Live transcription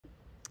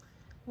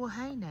Well,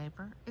 hey,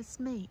 neighbor, it's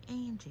me,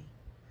 Angie.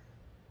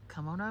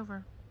 Come on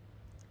over.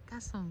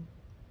 Got some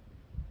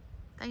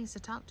things to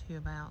talk to you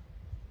about.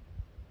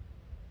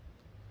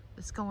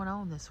 What's going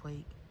on this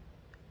week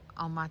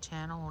on my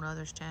channel, on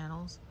others'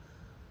 channels.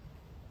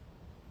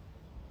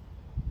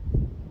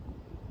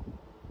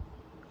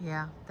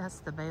 Yeah, that's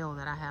the bell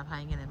that I have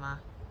hanging in my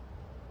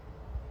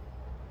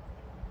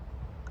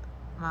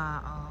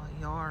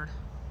yard.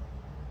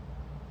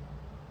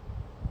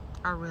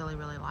 I really,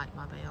 really like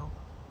my bell.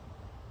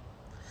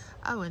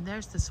 Oh, and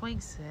there's the swing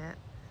set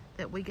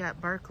that we got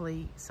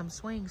Berkeley some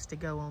swings to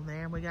go on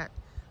there. And we got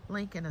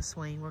Lincoln a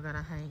swing we're going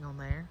to hang on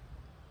there.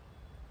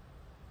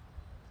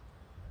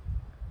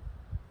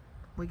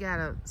 We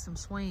got some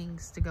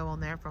swings to go on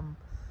there from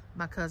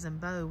my cousin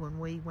Bo when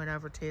we went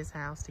over to his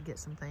house to get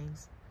some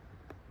things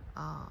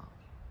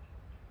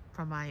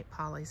from my Aunt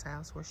Polly's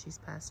house where she's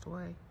passed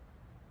away.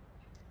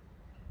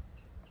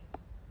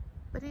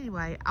 But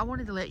anyway, I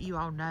wanted to let you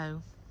all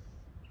know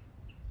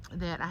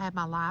that I have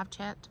my live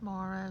chat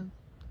tomorrow,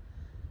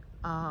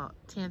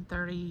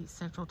 10:30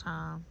 Central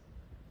Time.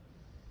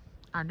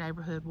 Our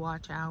neighborhood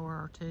watch hour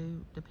or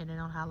two, depending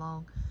on how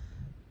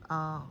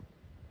long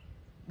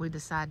we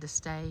decide to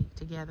stay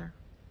together.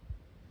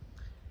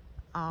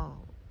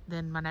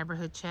 Then my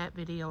neighborhood chat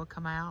video will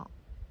come out.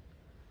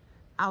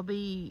 I'll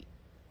be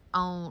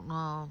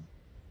on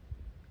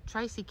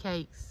Tracy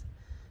Cake's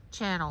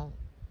channel,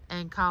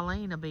 and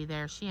Colleen will be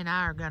there. She and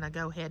I are going to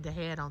go head to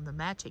head on the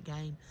Match It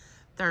game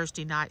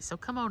Thursday night. So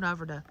come on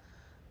over to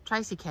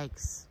Tracy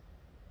Cake's.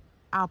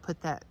 I'll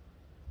put that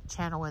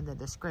channel in the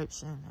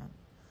description, and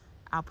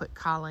I'll put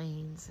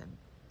Colleen's, and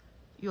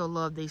you'll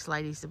love these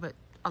ladies. But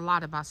a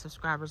lot of my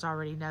subscribers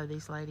already know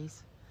these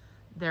ladies.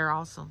 They're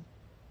awesome.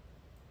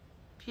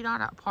 If you're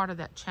not a part of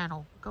that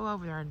channel, go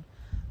over there and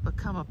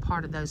become a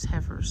part of those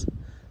heifers.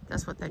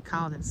 That's what they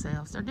call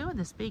themselves. They're doing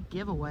this big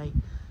giveaway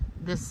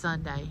this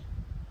Sunday.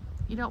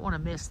 You don't want to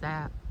miss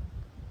that.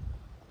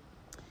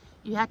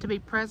 You have to be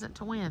present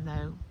to win,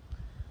 though.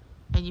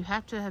 And you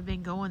have to have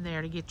been going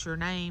there to get your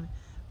name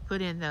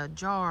put in the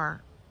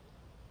jar.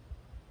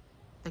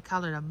 They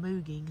call it a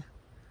mooging.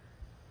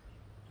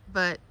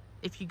 But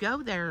if you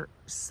go there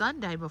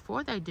Sunday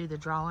before they do the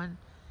drawing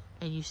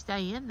and you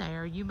stay in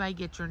there, you may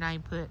get your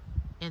name put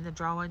in the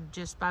drawing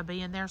just by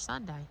being there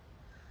Sunday.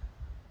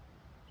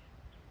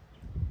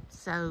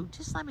 So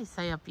just let me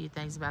say a few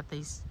things about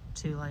these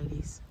two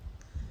ladies.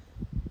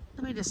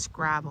 Let me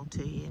describe them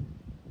to you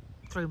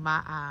through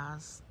my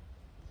eyes.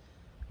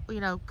 Well,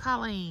 you know,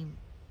 Colleen,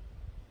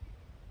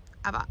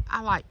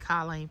 I like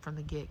Colleen from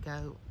the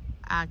get-go.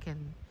 I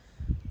can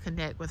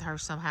connect with her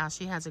somehow.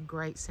 She has a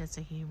great sense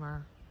of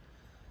humor.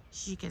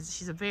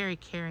 She's a very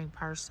caring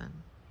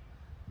person.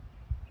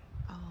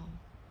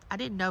 I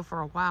didn't know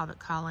for a while that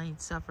Colleen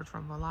suffered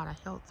from a lot of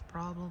health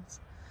problems,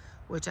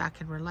 which I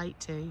can relate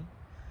to.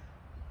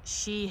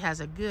 She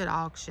has a good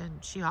auction.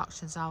 She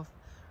auctions off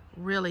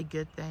really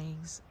good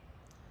things.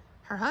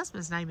 Her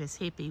husband's name is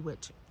Hippie,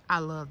 which I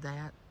love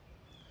that.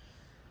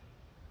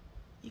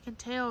 You can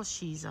tell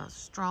she's a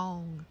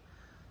strong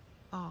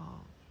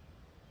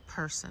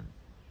person.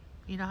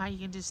 You know how you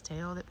can just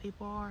tell that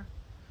people are?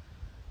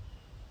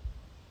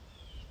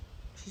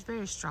 She's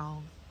very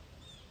strong.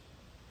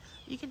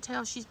 You can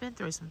tell she's been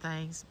through some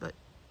things, but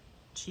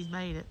she's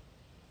made it.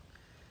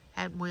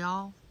 Hadn't we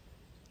all?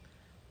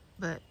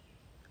 But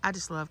I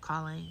just love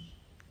Colleen.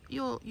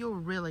 You'll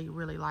really,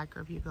 really like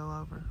her if you go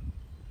over.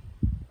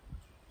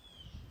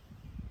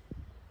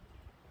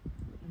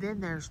 Then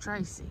there's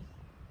Tracy.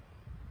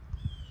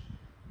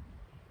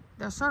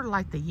 They're sort of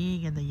like the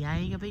yin and the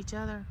yang of each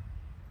other,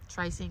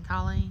 Tracy and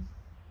Colleen.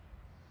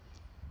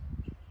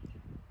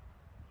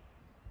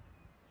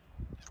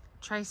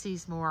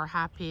 Tracy's more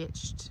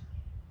high-pitched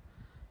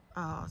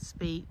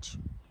speech.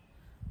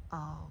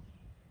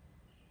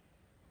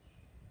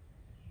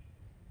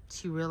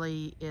 She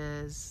really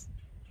is.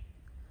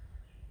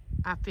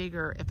 I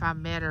figure if I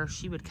met her,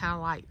 she would kind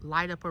of like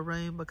light up a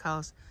room,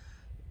 because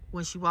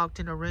when she walked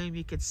in a room,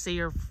 you could see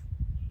her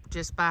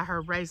just by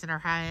her raising her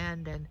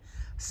hand and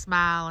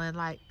smiling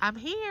like, I'm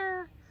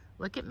here,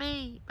 look at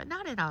me. But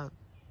not in a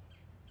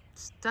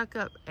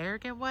stuck-up,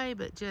 arrogant way,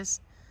 but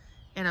just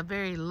in a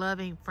very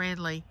loving,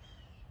 friendly,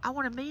 I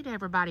want to meet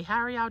everybody, how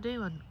are y'all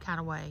doing kind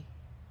of way.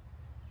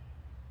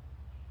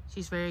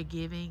 She's very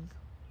giving.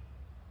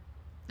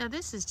 Now,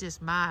 this is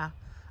just my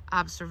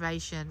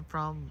observation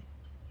from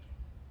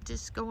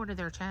just going to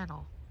their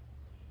channel.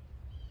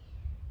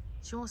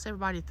 She wants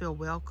everybody to feel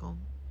welcome.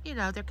 You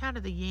know, they're kind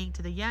of the yin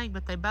to the yang,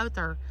 but they both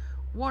are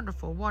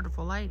wonderful,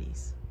 wonderful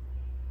ladies.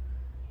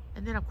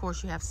 And then, of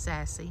course, you have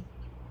Sassy,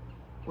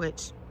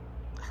 which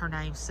her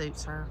name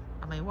suits her.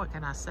 I mean, what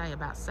can I say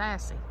about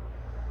Sassy?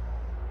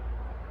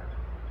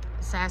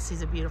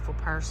 Sassy's a beautiful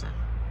person.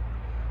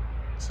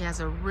 She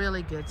has a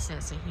really good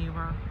sense of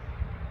humor.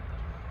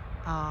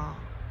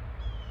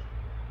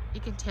 You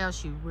can tell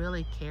she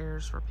really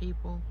cares for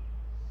people,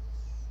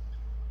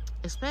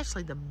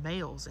 especially the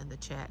males in the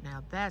chat.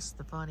 Now, that's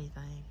the funny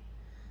thing.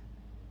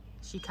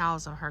 She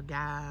calls them her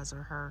guys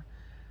or her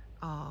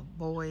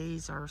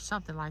boys or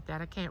something like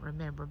that. I can't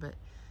remember, but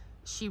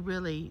she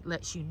really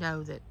lets you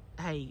know that,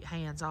 hey,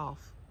 hands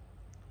off.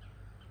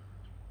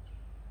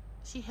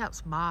 She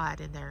helps mod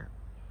in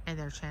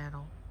their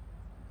channel.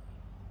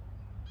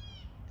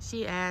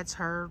 She adds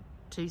her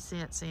 2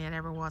 cents in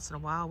every once in a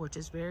while, which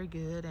is very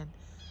good, and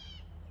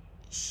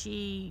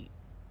she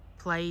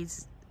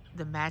plays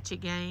the matcha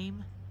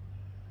game.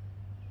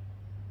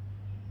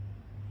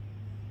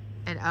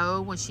 And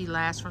oh, when she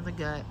laughs from the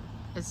gut,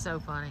 it's so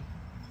funny.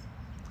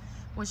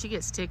 When she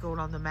gets tickled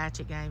on the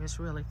matcha game, it's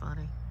really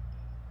funny.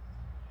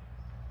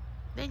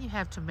 Then you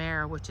have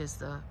Tamara, which is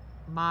the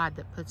mod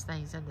that puts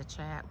things in the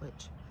chat,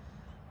 which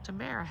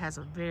Tamara has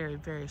a very,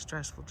 very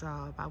stressful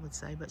job, I would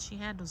say, but she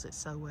handles it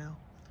so well.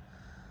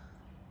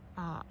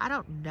 I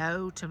don't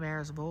know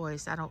Tamara's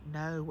voice. I don't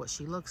know what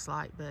she looks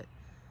like, but,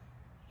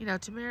 you know,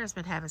 Tamara's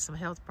been having some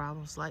health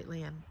problems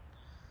lately, and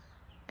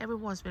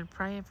everyone's been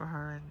praying for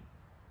her, and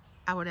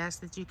I would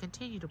ask that you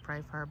continue to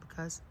pray for her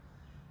because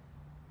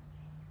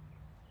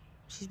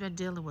she's been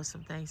dealing with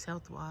some things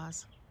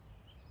health-wise.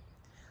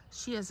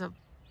 She is a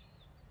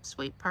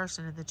sweet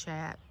person in the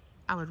chat.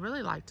 I would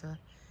really like to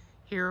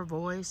hear her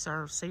voice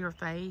or see her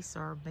face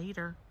or meet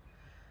her.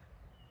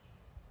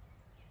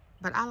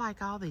 But I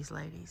like all these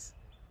ladies.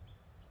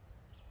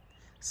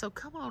 So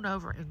come on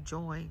over and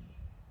join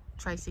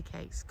Tracy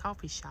Cakes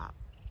Coffee Shop.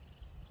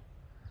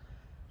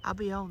 I'll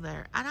be on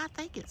there. And I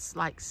think it's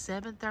like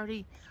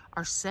 7:30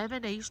 or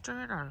 7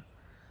 Eastern, or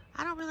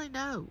I don't really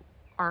know.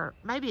 Or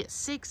maybe it's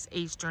 6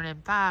 Eastern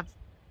and 5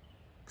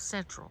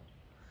 Central.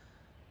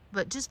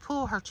 But just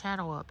pull her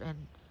channel up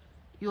and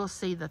you'll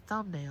see the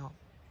thumbnail.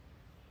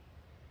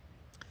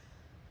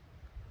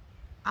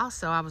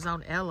 Also, I was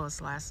on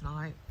Ella's last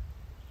night.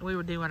 We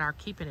were doing our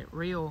Keeping It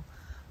Real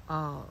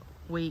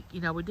week.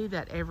 You know, we do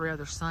that every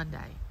other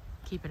Sunday,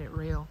 Keeping It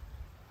Real.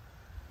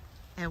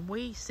 And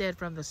we said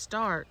from the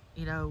start,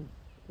 you know,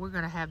 we're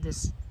going to have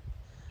this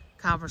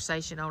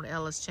conversation on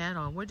Ella's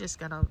channel, and we're just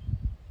going to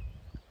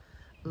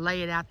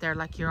lay it out there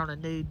like you're on a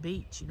nude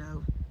beach, you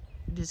know.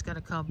 You're just going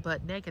to come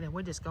butt naked, and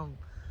we're just going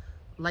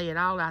to lay it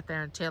all out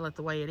there and tell it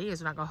the way it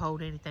is. We're not going to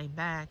hold anything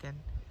back. And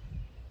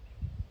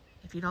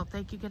if you don't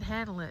think you can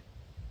handle it,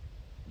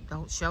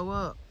 don't show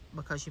up,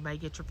 because you may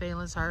get your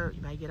feelings hurt.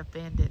 You may get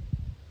offended.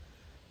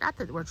 Not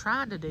that we're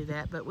trying to do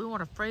that, but we want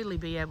to freely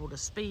be able to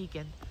speak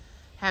and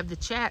have the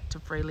chat to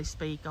freely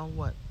speak on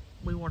what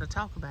we want to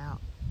talk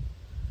about.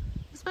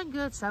 It's been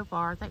good so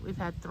far. I think we've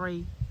had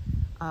 3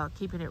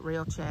 Keeping It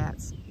Real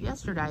chats.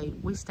 Yesterday,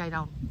 we stayed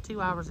on 2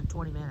 hours and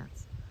 20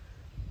 minutes.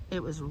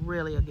 It was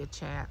really a good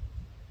chat.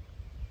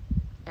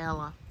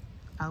 Ella.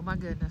 Oh my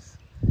goodness.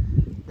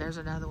 There's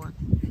another one.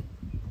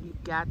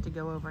 You've got to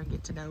go over and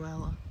get to know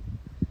Ella.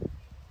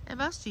 And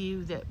most of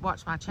you that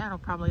watch my channel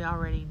probably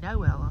already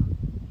know Ella.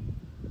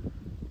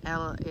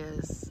 Ella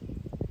is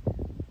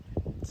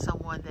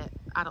someone that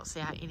I don't see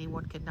how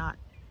anyone could not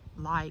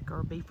like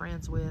or be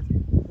friends with.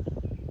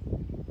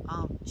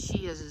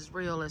 She is as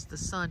real as the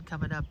sun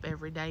coming up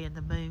every day and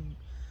the moon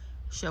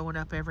showing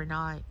up every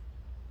night.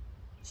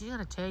 She's going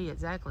to tell you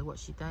exactly what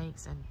she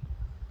thinks and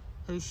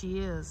who she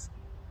is.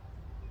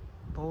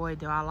 Boy,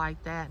 do I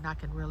like that, and I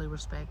can really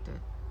respect it.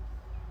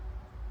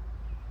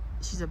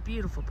 She's a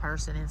beautiful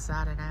person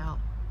inside and out.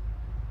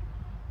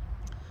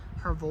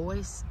 Her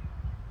voice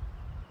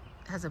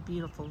has a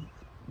beautiful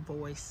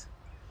voice.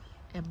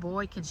 And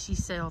boy, can she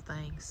sell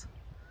things.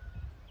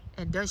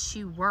 And does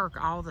she work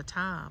all the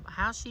time?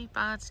 How she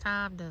finds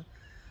time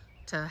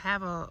to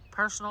have a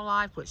personal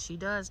life, which she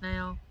does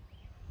now,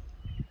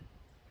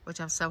 which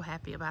I'm so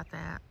happy about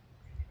that.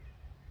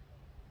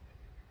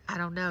 I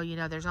don't know, you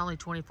know, there's only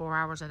 24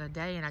 hours in a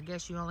day, and I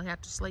guess you only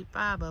have to sleep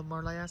 5 of them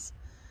or less.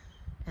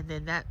 And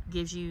then that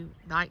gives you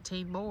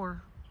 19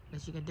 more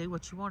that you can do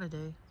what you want to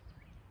do.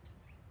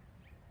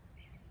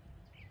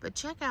 But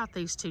check out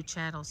these 2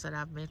 channels that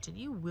I've mentioned.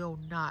 You will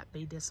not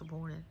be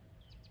disappointed.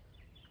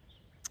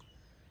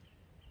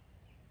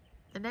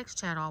 The next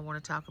channel I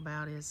want to talk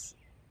about is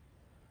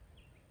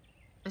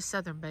Miss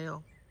Southern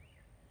Belle.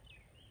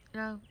 You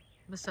know,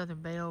 Miss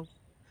Southern Belle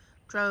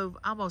drove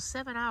almost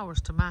 7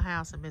 hours to my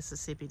house in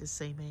Mississippi to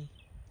see me.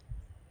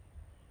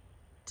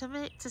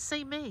 To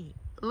see me.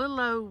 Little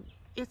old,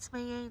 it's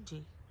me,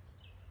 Angie.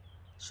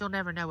 She'll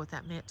never know what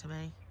that meant to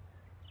me.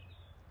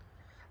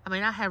 I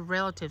mean, I have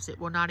relatives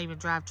that will not even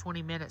drive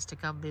 20 minutes to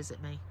come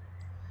visit me.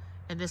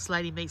 And this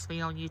lady meets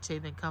me on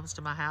YouTube and comes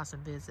to my house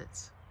and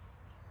visits.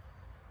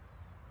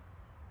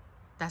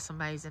 That's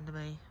amazing to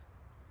me.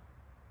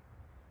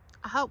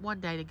 I hope one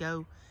day to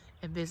go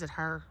and visit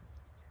her.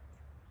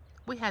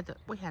 We had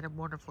a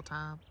wonderful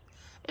time.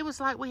 It was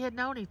like we had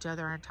known each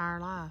other our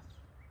entire life.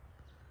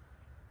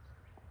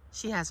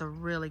 She has a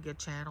really good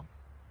channel.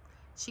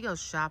 She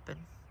goes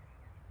shopping.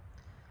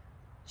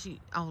 She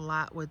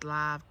with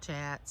live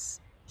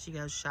chats. She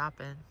goes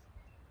shopping.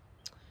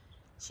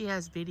 She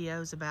has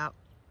videos about,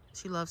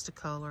 she loves to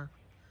color.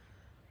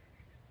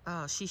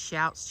 She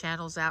shouts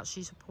channels out.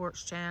 She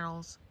supports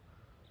channels.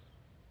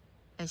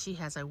 And she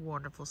has a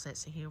wonderful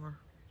sense of humor.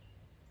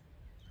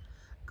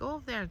 Go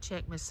over there and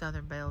check Miss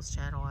Southern Belle's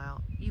channel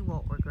out. You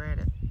won't regret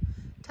it.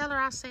 Tell her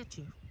I sent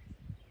you.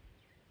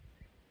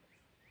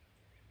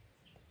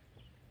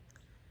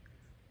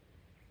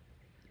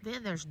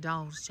 Then there's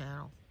Dawn's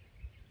channel.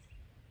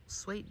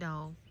 Sweet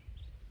Dawn.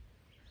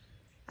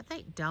 I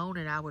think Dawn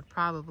and I would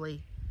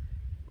probably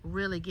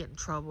really get in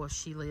trouble if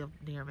she lived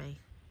near me,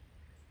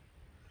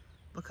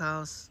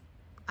 because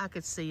I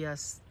could see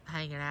us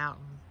hanging out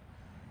and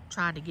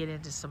trying to get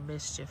into some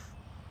mischief.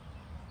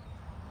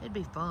 It'd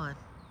be fun.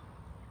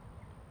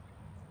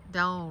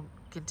 Dawn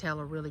can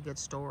tell a really good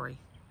story,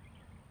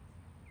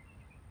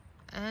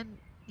 and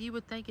you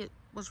would think it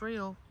was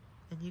real,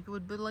 and you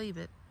would believe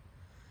it.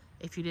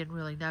 If you didn't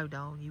really know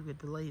Dawn, you would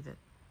believe it.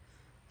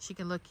 She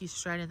can look you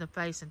straight in the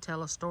face and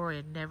tell a story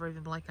and never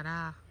even blink an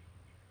eye.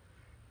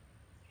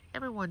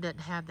 Everyone doesn't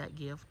have that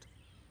gift.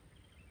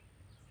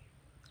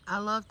 I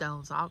love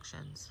Dawn's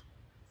auctions.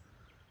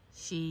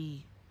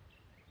 She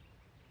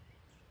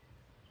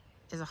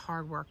is a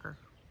hard worker.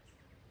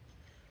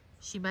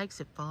 She makes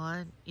it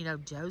fun. You know,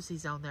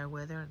 Josie's on there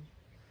with her,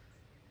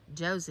 and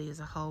Josie is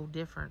a whole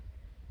different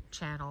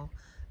channel,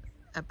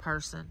 a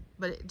person,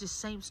 but it just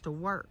seems to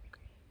work,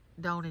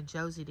 Dawn and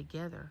Josie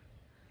together.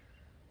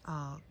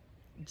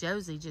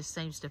 Josie just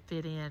seems to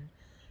fit in,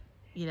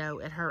 you know,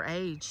 at her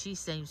age. She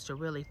seems to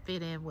really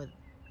fit in with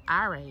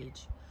our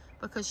age,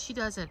 because she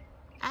doesn't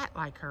act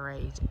like her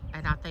age,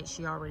 and I think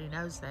she already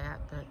knows that.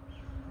 But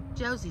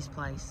Josie's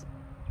Place,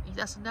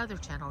 that's another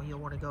channel you'll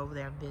want to go over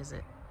there and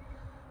visit.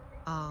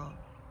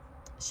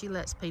 She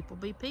lets people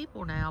be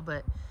people now,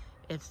 but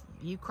if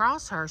you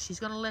cross her, she's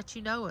going to let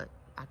you know it.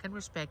 I can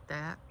respect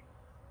that.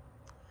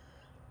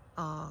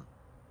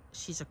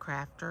 She's a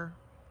crafter.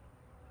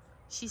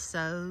 She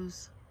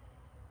sews.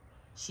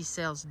 She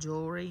sells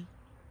jewelry.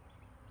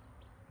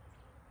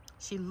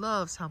 She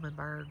loves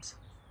hummingbirds.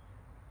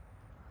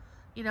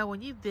 You know,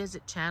 when you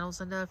visit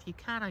channels enough, you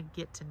kind of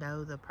get to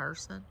know the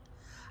person.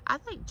 I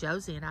think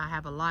Josie and I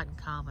have a lot in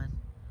common.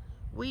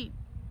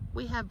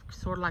 We have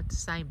sort of like the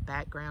same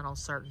background on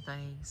certain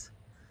things.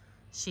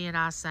 She and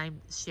I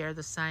share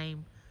the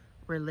same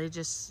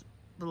religious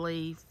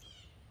belief.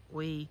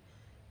 We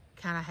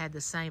kind of had the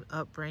same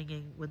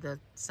upbringing with the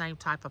same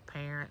type of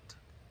parent.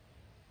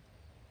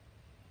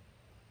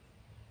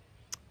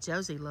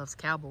 Josie loves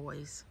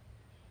cowboys.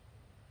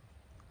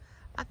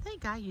 I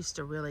think I used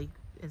to really,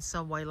 in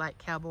some way, like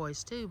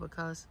cowboys too,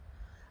 because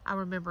I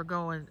remember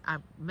I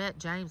met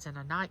James in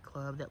a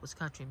nightclub that was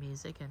country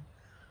music, and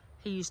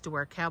he used to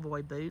wear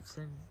cowboy boots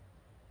and,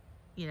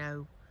 you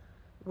know,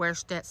 wear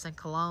Stetson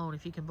cologne,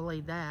 if you can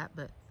believe that.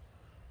 But,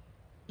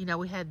 you know,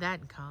 we had that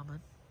in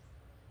common.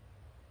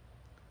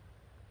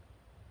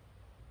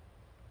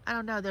 I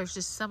don't know, there's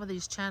just some of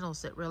these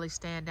channels that really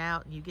stand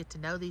out, and you get to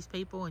know these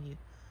people, and you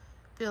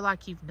feel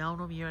like you've known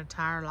them your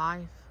entire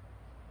life.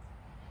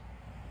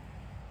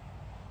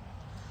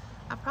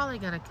 I'm probably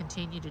going to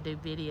continue to do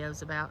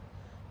videos about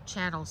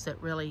channels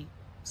that really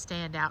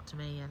stand out to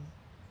me, and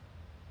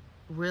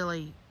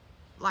really,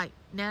 like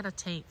Nana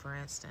Tink, for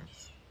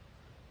instance.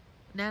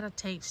 Nana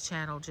Tink's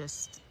channel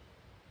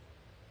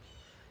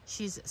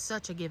she's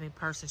such a giving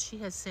person. She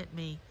has sent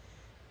me,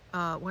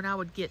 when I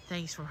would get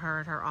things from her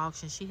at her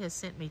auction, she has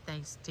sent me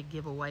things to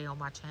give away on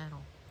my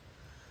channel.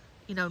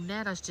 You know,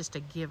 Nana's just a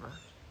giver.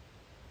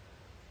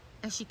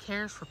 And she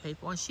cares for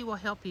people, and she will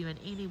help you in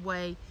any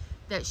way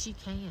that she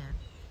can.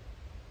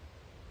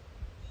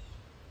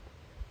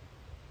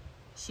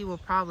 She will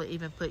probably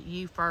even put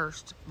you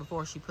first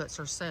before she puts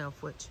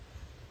herself, which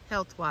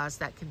health-wise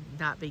that can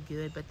not be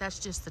good, but that's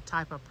just the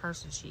type of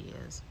person she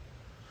is.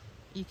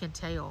 You can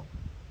tell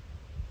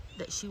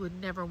that she would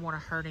never want to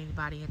hurt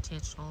anybody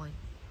intentionally.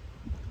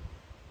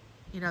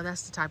 You know,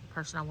 that's the type of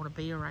person I want to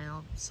be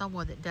around.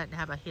 Someone that doesn't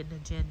have a hidden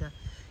agenda.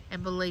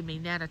 And believe me,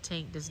 Nana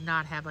Tink does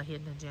not have a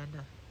hidden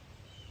agenda.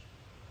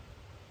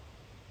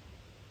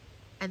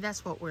 And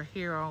that's what we're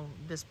here on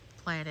this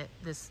planet,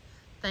 this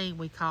thing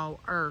we call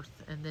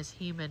Earth, and this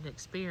human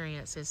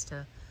experience, is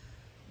to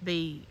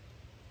be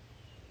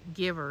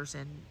givers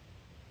and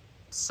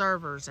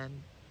servers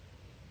and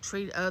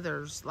treat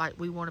others like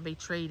we want to be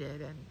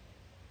treated, and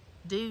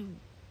do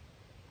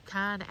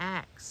kind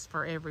acts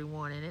for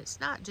everyone. And it's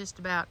not just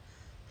about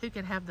who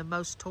can have the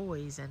most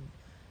toys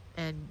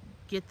and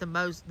get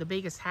the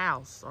biggest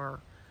house or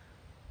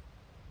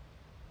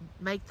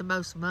make the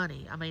most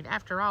money. I mean,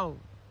 after all,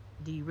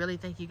 do you really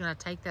think you're going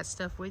to take that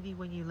stuff with you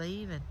when you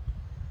leave? And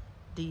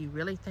do you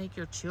really think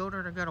your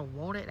children are going to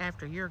want it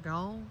after you're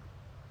gone?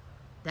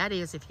 That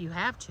is, if you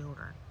have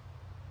children.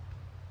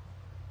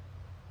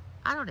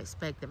 I don't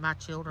expect that my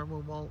children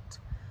will want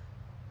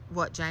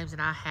what James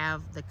and I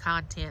have, the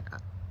content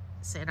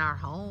in our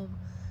home.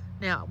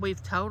 Now,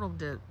 we've told them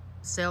to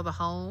sell the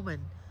home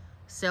and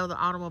sell the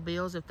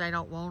automobiles if they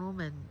don't want them,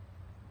 and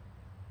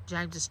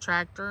James's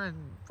tractor and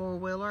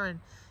four-wheeler, and,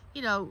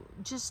 you know,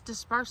 just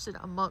disperse it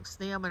amongst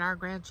them and our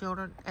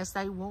grandchildren as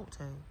they want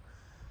to.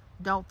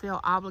 Don't feel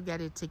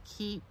obligated to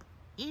keep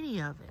any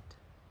of it,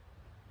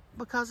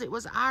 because it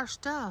was our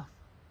stuff.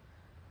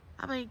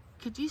 I mean,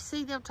 could you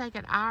see them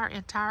taking our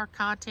entire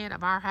content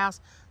of our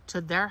house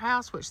to their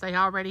house, which they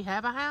already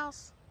have a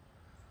house?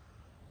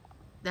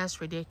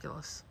 That's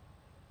ridiculous.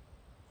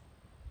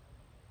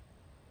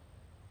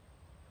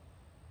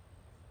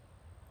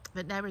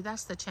 But neighbor,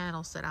 that's the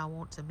channels that I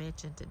want to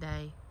mention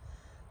today,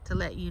 to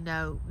let you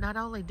know, not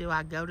only do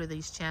I go to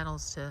these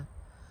channels to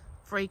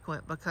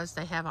frequent because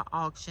they have an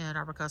auction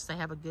or because they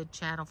have a good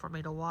channel for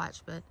me to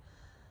watch, but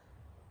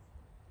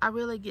I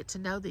really get to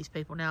know these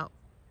people. Now,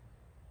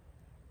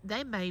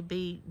 they may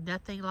be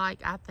nothing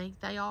like I think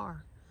they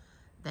are.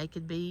 They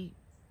could be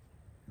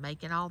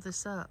making all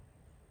this up.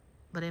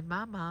 But in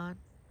my mind,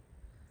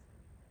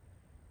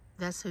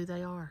 that's who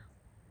they are.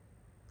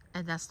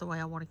 And that's the way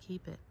I want to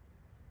keep it.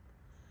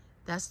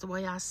 That's the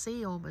way I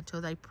see them until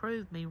they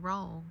prove me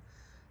wrong.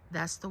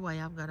 That's the way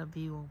I'm going to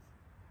view them.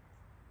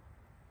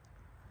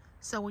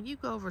 So when you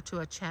go over to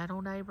a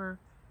channel, neighbor,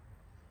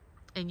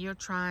 and you're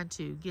trying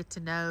to get to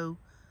know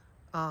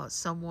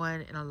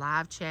someone in a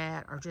live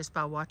chat or just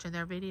by watching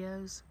their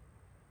videos,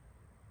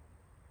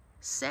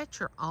 set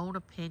your own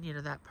opinion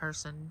of that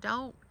person.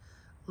 Don't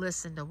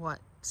listen to what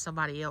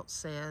somebody else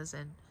says,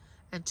 and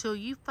until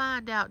you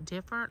find out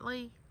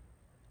differently.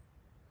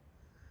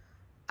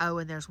 Oh,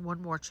 and there's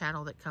one more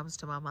channel that comes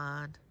to my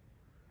mind.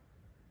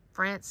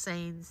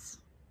 Francine's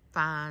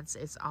Finds.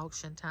 It's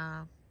auction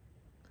time.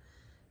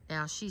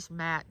 Now, she's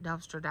Matt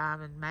Dumpster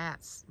Diving,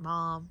 Matt's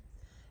mom,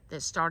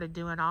 that started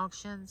doing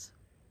auctions.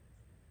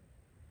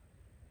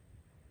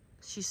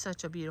 She's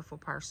such a beautiful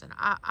person.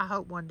 I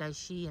hope one day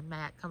she and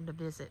Matt come to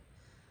visit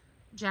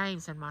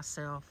James and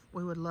myself.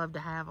 We would love to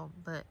have them,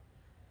 but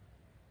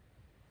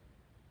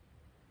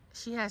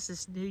she has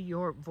this New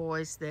York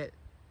voice that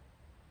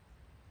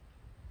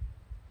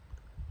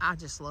I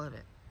just love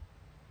it.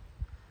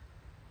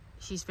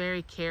 She's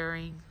very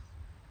caring,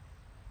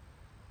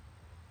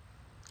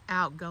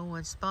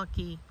 outgoing,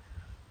 spunky,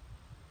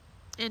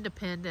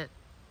 independent.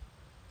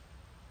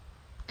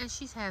 And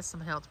she's had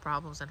some health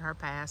problems in her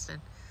past,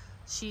 and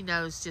she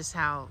knows just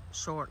how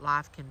short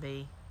life can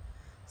be.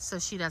 So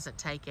she doesn't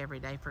take every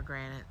day for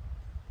granted.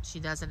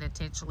 She doesn't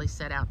intentionally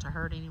set out to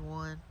hurt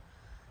anyone.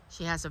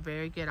 She has a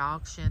very good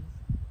auction.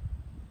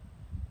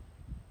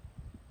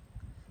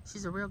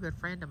 She's a real good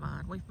friend of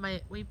mine.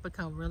 We've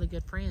become really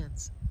good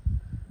friends.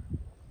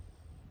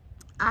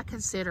 I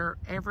consider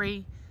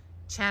every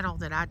channel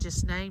that I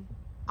just named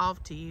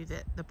off to you,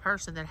 that the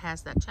person that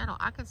has that channel,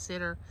 I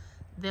consider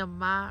them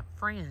my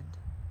friend.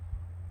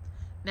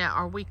 Now,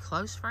 are we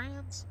close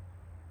friends?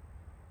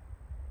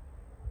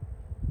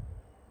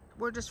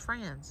 We're just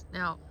friends.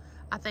 Now,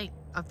 I think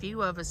a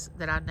few of us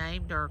that I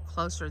named are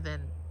closer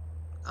than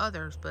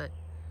others, but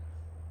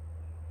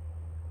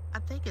I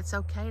think it's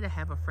okay to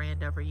have a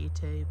friend over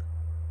YouTube.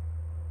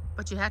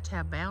 But you have to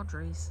have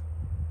boundaries.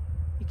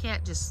 You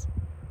can't just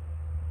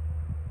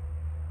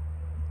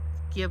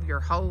give your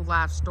whole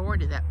life story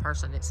to that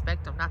person and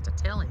expect them not to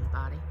tell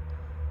anybody.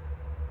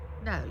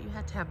 No, you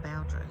have to have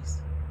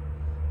boundaries.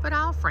 But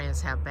all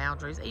friends have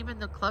boundaries. Even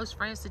the close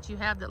friends that you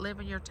have that live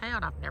in your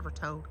town, I've never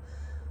told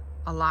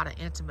a lot of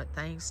intimate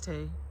things to.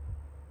 You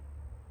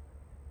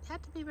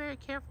have to be very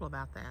careful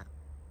about that.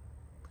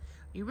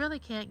 You really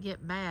can't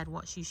get mad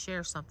once you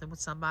share something with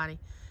somebody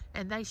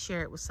and they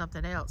share it with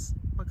something else,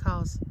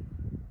 because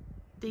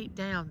deep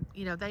down,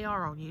 you know, they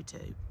are on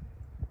YouTube.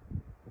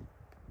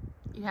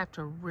 You have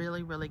to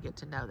really, really get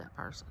to know that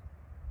person.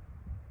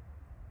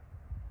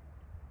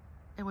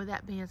 And with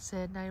that being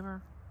said,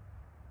 neighbor,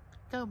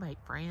 go make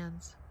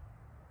friends.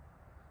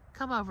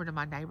 Come over to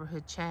my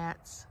neighborhood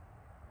chats.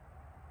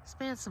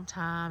 Spend some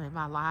time in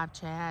my live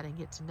chat and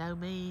get to know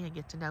me and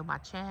get to know my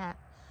chat,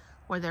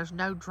 where there's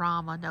no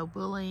drama, no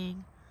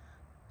bullying,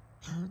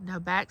 no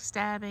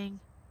backstabbing,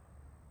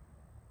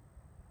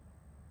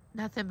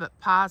 nothing but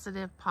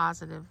positive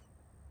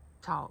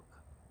talk.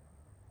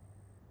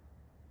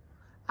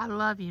 I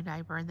love you,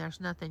 neighbor, and there's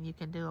nothing you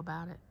can do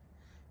about it.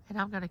 And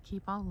I'm going to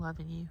keep on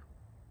loving you,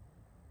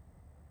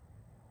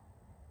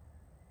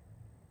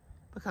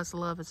 because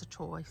love is a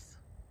choice.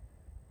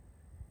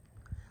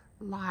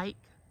 Like,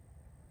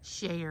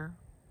 share,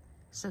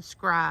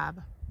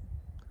 subscribe,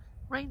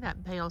 ring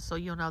that bell so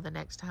you'll know the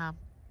next time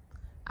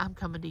I'm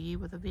coming to you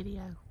with a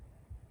video.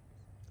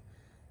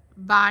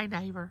 Bye,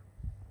 neighbor.